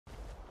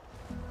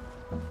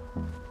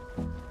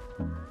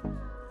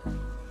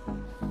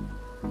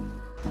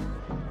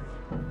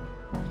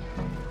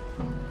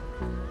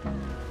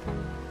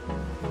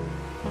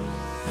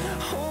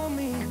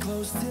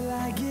till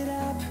I get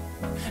up.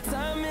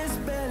 Time is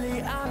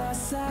barely on our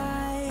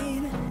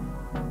side.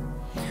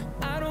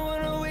 I don't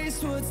wanna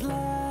waste what's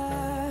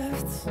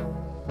left.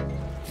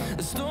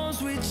 The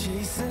storms we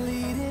chase are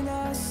leading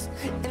us,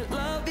 and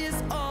love is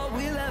all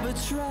we'll ever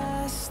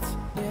trust.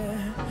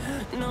 Yeah,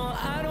 no,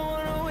 I don't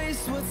wanna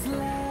waste what's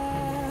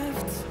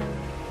left.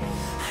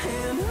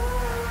 And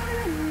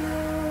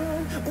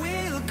on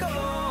we'll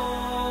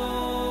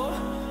go,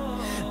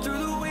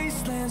 through the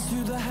wastelands,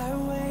 through the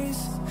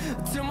highways,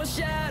 till my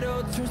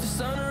shadow turns to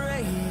sun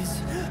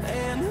rays.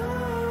 And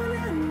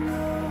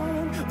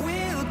on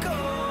we'll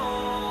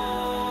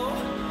go,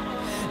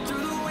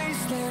 through the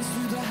wastelands,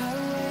 through the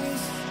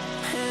highways,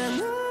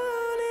 and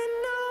on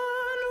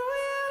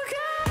we'll go.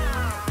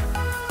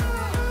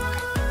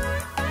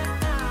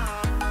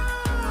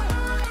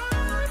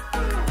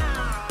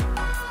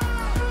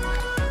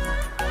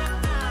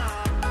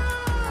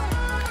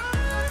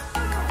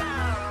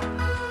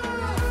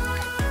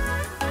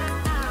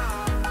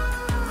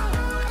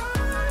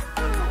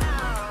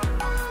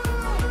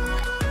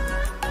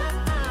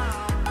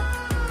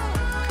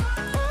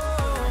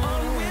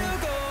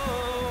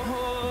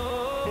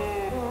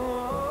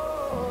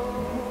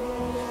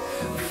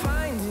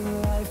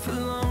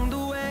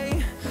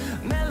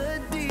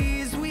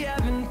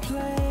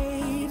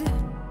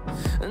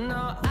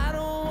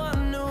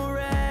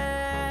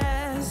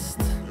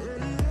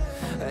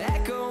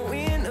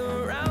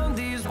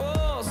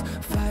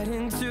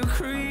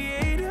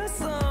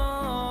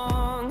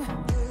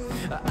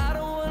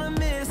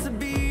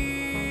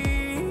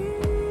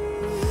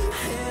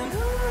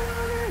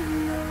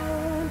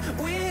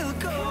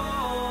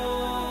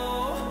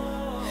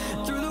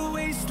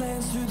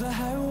 Through the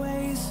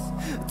highways,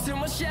 till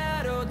my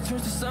shadow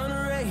turns to sun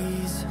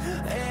rays.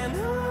 And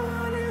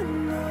on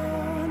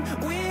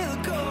we'll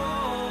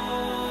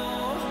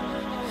go,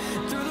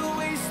 through the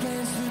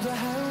wastelands, through the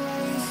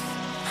highways,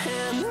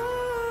 and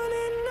on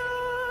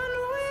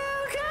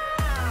we'll go.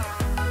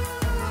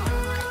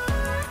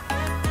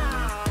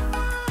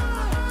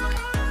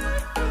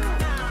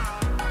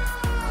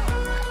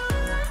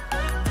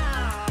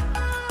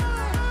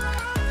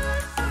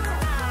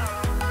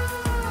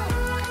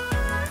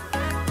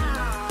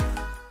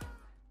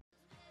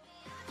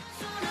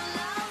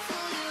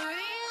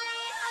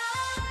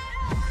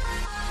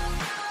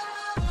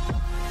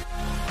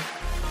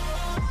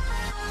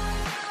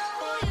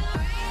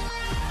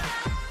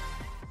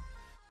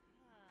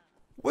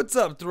 What's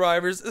up,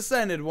 Thrivers?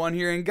 Ascended One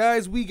here, and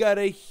guys, we got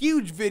a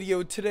huge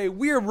video today.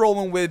 We are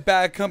rolling with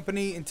Bad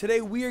Company, and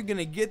today we are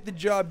gonna get the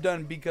job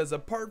done, because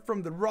apart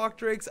from the rock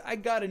drakes, I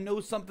gotta know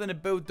something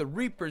about the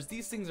reapers.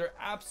 These things are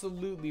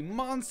absolutely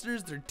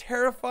monsters. They're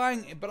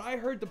terrifying, but I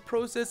heard the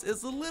process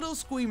is a little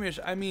squeamish.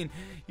 I mean,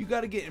 you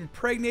gotta get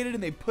impregnated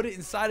and they put it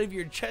inside of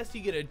your chest.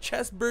 You get a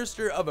chest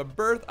burster of a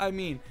birth. I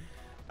mean,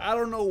 I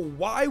don't know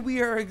why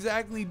we are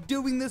exactly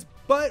doing this,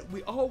 but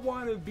we all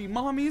want to be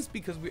mommies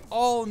because we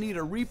all need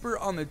a reaper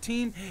on the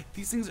team.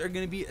 These things are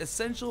going to be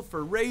essential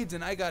for raids,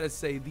 and I gotta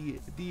say the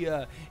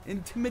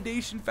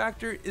intimidation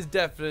factor is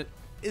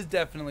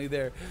definitely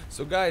there.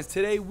 So guys,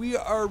 today we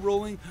are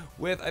rolling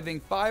with, I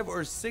think, 5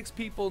 or 6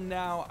 people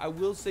now. I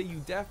will say you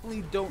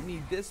definitely don't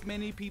need this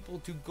many people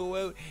to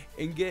go out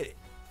and get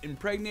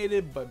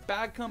impregnated, but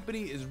Bad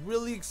Company is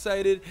really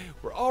excited.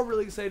 We're all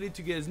really excited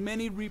to get as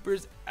many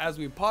reapers as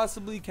we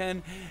possibly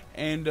can.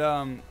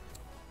 And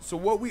so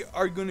what we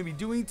are going to be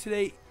doing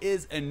today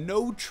is a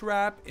no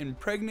trap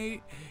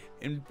impregnation,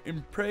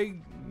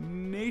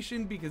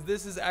 because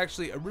this is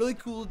actually a really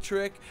cool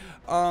trick.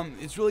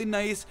 It's really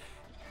nice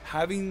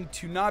having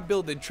to not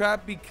build a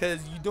trap,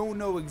 because you don't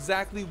know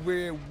exactly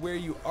where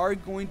you are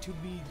going to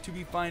be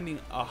finding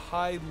a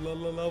high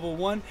level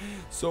one.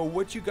 So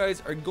what you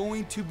guys are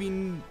going to be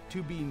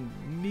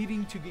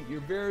needing to get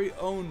your very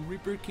own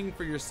Reaper King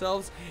for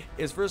yourselves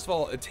is, first of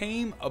all, a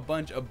tame, a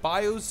bunch of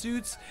bio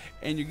suits,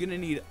 and you're gonna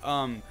need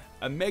a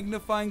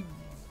magnifying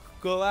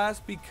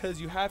glass, because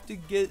you have to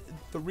get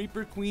the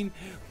Reaper Queen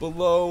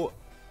below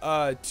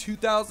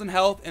 2,000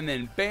 health, and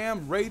then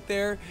bam, right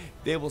there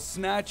they will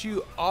snatch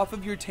you off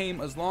of your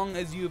tame as long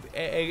as you have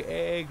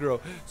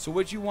aggro. So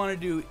what you want to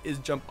do is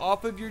jump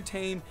off of your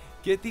tame,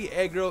 get the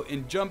aggro,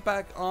 and jump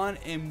back on,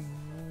 and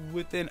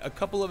within a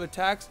couple of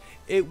attacks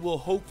it will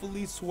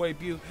hopefully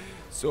swipe you.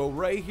 So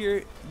right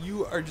here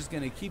you are just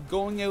gonna keep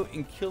going out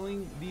and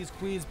killing these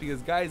queens,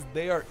 because guys,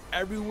 they are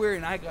everywhere.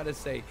 And I gotta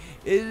say,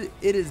 it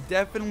is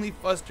definitely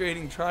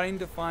frustrating trying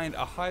to find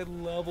a high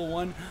level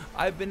one.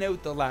 I've been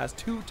out the last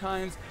 2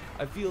 times.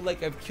 I feel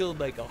like I've killed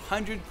like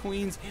 100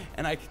 queens,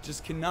 and I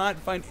just cannot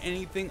find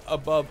anything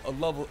above a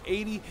level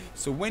 80.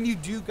 So when you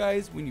do,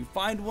 guys, when you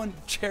find one,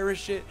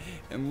 cherish it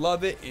and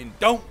love it, and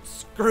don't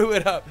screw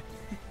it up.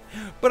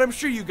 But I'm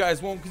sure you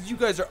guys won't, because you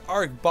guys are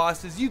Ark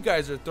bosses, you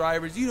guys are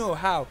Thrivers, you know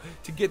how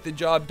to get the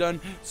job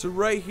done. So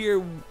right here,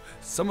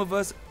 some of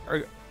us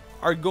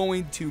are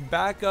going to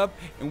back up,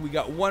 and we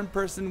got one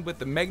person with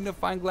the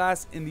magnifying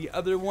glass and the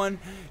other one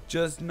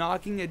just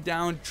knocking it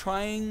down,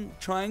 trying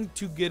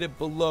to get it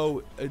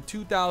below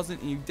 2,000.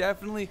 And you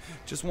definitely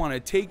just want to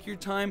take your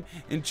time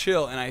and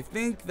chill. And I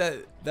think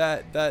that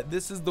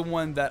this is the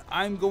one that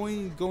I'm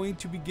going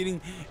to be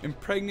getting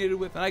impregnated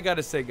with. And I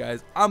gotta say,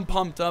 guys, I'm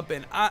pumped up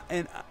and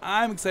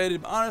I'm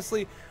excited.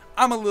 Honestly,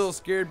 I'm a little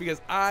scared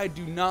because I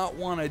do not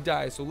want to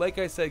die. So like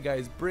I said,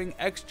 guys, bring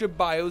extra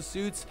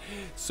biosuits,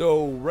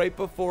 so right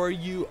before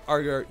you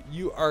are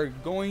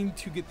going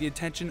to get the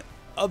attention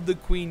of the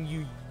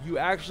queen, you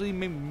actually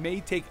may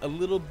take a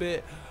little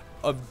bit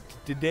of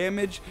the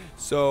damage,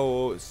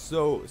 so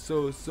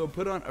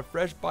put on a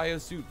fresh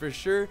biosuit for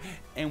sure.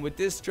 And with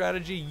this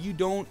strategy, you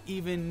don't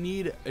even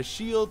need a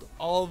shield,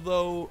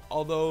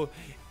 although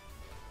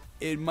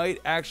it might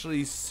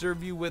actually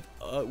serve you with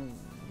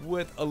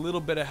a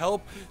little bit of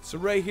help. So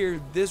right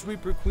here, this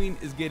Reaper Queen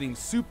is getting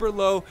super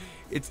low.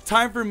 It's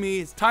time for me.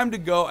 It's time to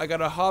go. I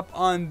gotta hop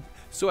on.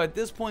 So at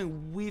this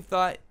point, we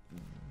thought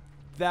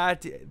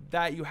that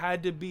you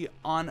had to be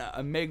on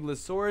a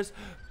Megalosaurus,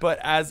 but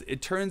as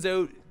it turns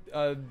out,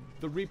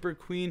 the Reaper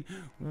Queen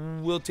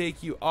will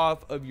take you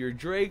off of your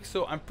Drake.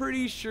 So I'm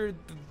pretty sure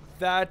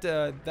that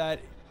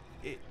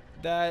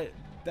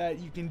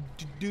you can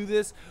do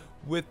this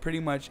with pretty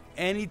much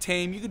any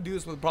tame. You can do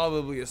this with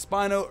probably a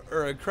Spino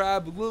or a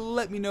Crab.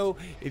 Let me know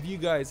if you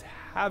guys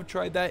have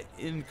tried that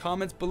in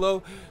comments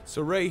below.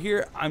 So right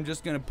here, I'm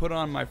just gonna put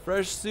on my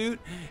fresh suit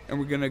and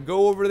we're gonna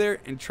go over there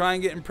and try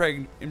and get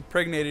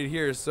impregnated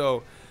here.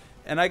 So,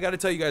 and I gotta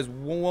tell you guys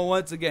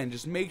once again,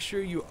 just make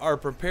sure you are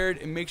prepared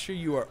and make sure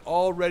you are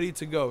all ready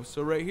to go.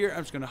 So right here,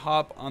 I'm just gonna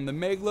hop on the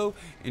Megalo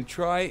and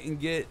try and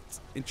get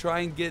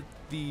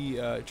the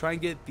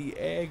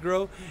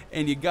aggro,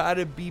 and you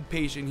gotta be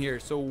patient here.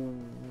 So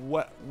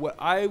what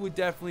I would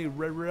definitely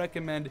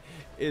recommend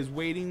is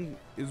waiting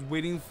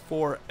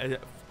for a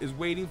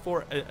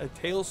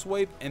tail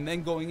swipe and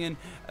then going in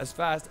as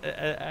fast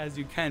as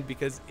you can,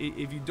 because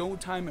if you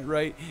don't time it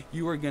right,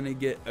 you are gonna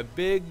get a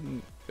big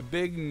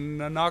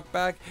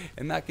knockback,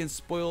 and that can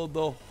spoil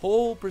the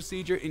whole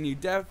procedure, and you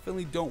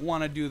definitely don't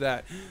want to do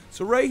that.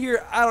 So right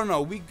here, I don't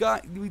know, we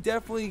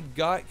definitely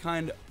got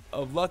kind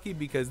of lucky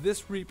because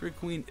this Reaper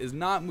Queen is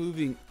not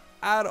moving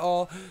at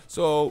all.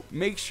 So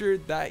make sure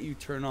that you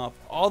turn off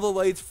all the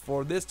lights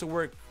for this to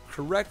work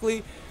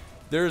correctly.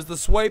 There's the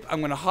swipe. I'm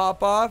gonna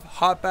hop off,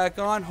 hop back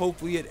on.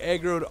 Hopefully it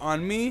aggroed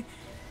on me,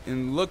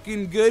 and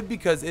looking good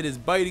because it is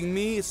biting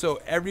me. So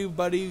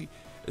everybody,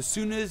 as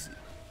soon as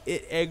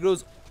it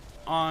aggroes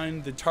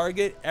on the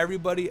target,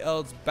 everybody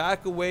else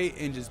back away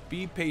and just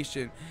be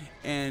patient,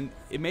 and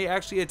it may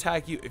actually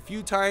attack you a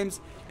few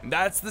times, and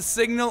that's the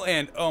signal.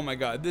 And oh my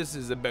god, this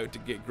is about to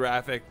get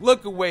graphic.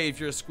 Look away if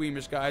you're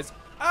squeamish, guys.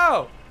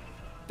 Oh,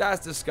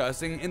 that's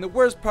disgusting. And the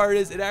worst part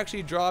is it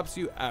actually drops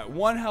you at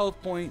 1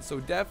 health point, so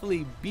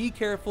definitely be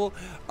careful.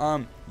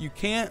 You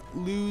can't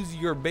lose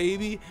your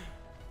baby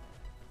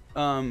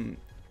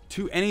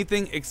to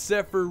anything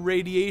except for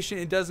radiation.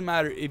 It doesn't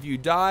matter if you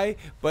die,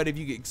 but if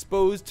you get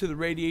exposed to the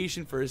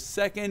radiation for a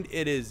second,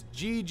 it is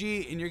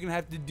GG, and you're gonna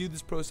have to do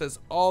this process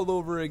all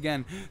over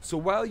again. So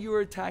while you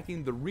are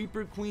attacking the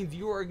Reaper Queens,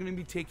 you are gonna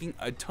be taking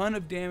a ton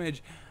of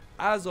damage.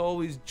 As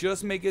always,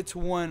 just make it to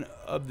one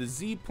of the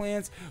Z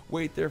plants,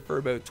 wait there for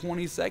about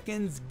 20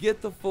 seconds,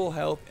 get the full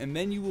health, and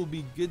then you will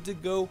be good to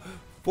go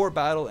for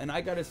battle. And I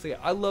gotta say,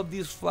 I love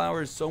these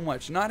flowers so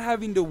much. Not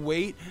having to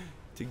wait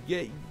to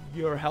get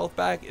your health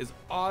back is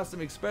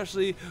awesome,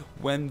 especially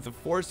when the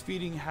force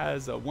feeding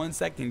has a 1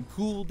 second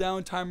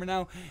cooldown timer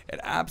now. It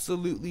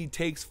absolutely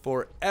takes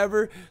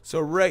forever.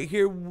 So right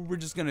here,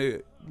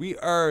 we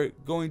are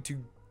going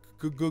to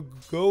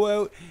go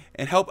out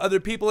and help other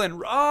people.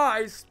 And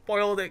I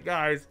spoiled it,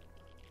 guys.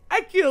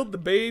 I killed the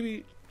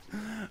baby.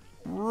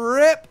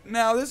 RIP.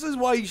 Now this is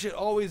why you should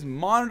always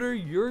monitor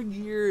your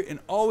gear and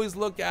always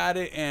look at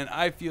it, and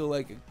I feel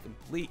like a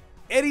complete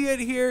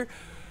idiot here.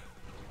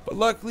 But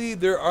luckily,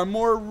 there are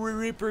more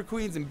Reaper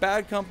Queens, and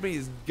Bad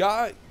Company's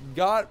got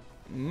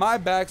my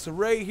back. So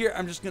right here,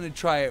 I'm just going to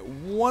try it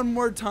one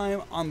more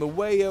time on the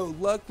way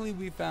out. Luckily,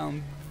 we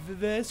found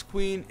this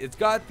queen. It's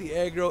got the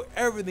aggro.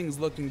 Everything's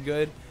looking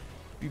good.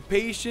 Be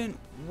patient.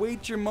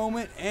 Wait your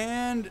moment.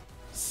 And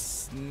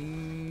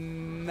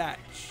snatch.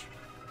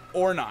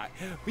 Or not.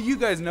 But you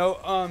guys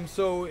know.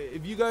 So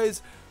if you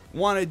guys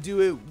want to do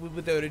it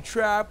without a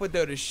trap,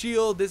 without a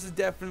shield, this is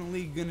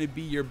definitely going to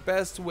be your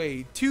best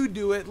way to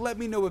do it. Let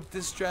me know if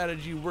this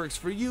strategy works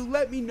for you.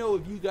 Let me know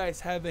if you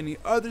guys have any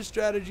other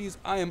strategies.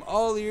 I am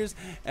all ears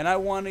and I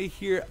want to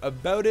hear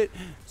about it.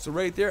 So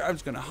right there, I'm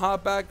just going to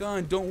hop back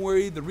on. Don't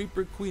worry, the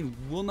Reaper Queen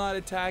will not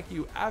attack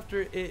you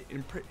after it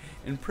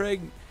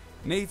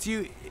impregnates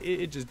you.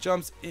 It just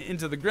jumps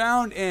into the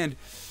ground. And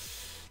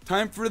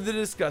time for the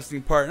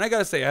disgusting part. And I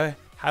gotta say,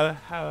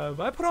 have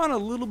I put on a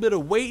little bit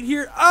of weight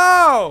here?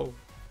 Oh,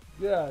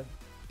 yeah.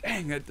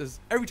 Dang, it does.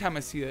 Every time I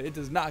see it, it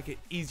does not get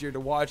easier to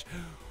watch.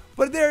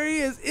 But there he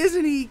is.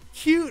 Isn't he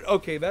cute?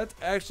 Okay, that's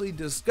actually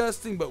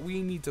disgusting, but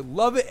we need to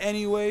love it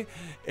anyway.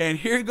 And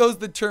here goes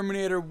the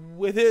Terminator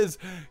with his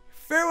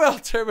Farewell,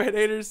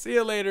 Terminator. See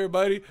you later,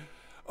 buddy.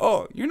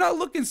 Oh, you're not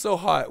looking so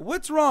hot.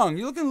 What's wrong?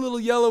 You're looking a little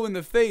yellow in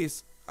the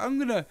face. I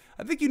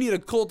think you need a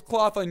cold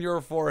cloth on your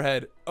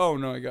forehead. Oh,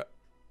 no,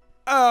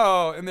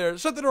 oh, and there.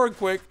 Shut the door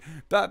quick.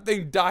 That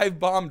thing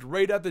dive bombed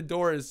right at the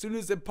door as soon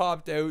as it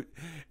popped out.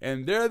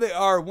 And there they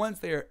are. Once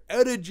they are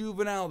out of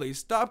juvenile, they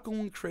stop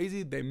going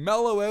crazy. They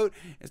mellow out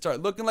and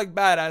start looking like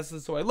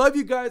badasses. So I love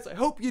you guys. I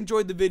hope you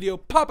enjoyed the video.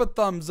 Pop a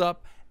thumbs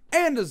up.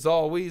 And as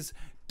always,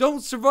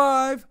 don't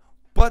survive,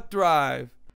 but thrive.